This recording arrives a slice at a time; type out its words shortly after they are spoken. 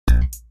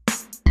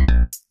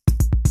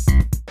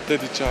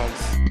Teddy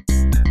Charles.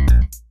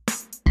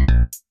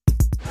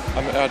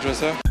 I'm a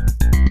hairdresser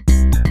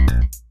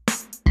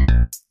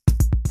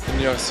in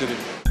New York City.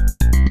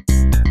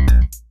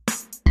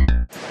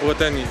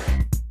 Botany.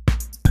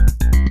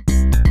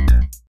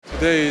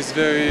 Today is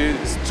very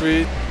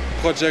street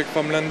project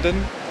from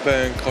London,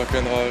 punk, rock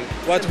and roll.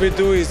 What we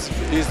do is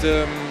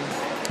a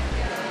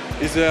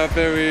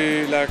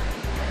very like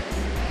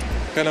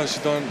kind of she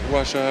don't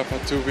wash her hair for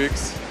 2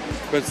 weeks,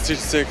 but still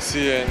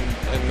sexy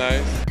and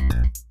nice.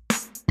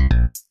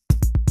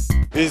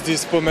 Is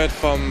this pomade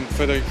from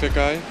Frederic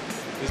Fekkai?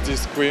 Is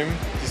this cream?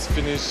 This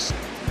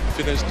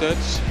finish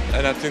touch,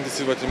 and I think this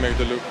is what will make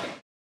the look.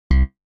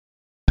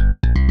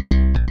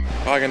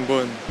 Rag and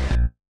bone.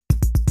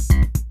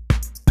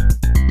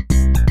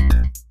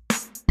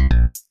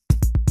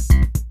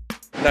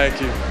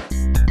 Nike.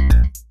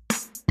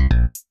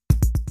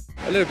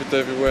 A little bit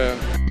everywhere.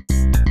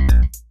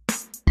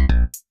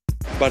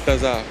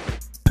 Balthazar.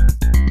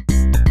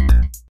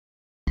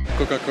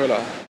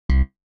 Coca-Cola.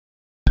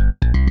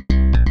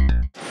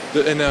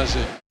 The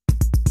Energy.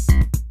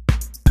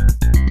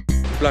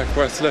 Black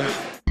Whistler.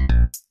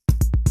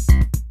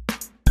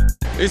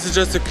 It's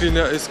just a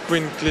cleaner, it's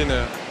screen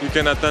cleaner. You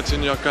can attach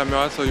in your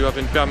camera, so you have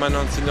in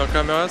permanence in your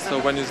camera, so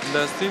when it's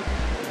nasty,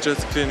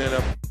 just clean it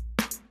up.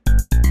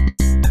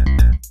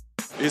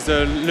 It's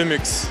a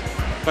Lumix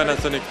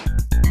Panasonic.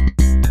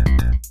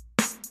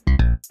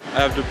 I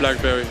have the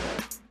Blackberry.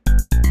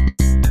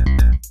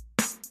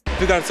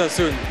 Vidal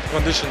Sassoon,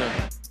 conditioner.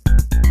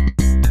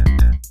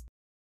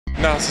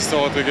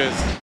 Narciso Rodriguez.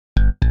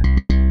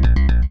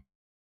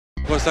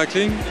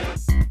 Recycling.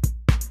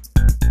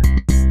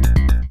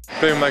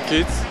 Playing my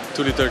kids,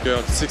 2 little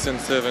girls, 6 and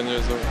 7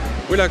 years old.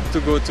 We like to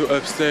go to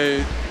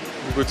upstate,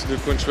 we go to the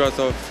country house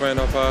of a friend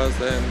of ours,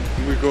 and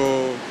we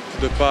go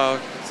to the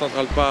park,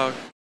 Central Park.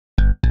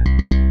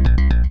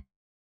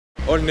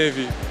 All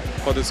navy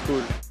for the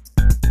school.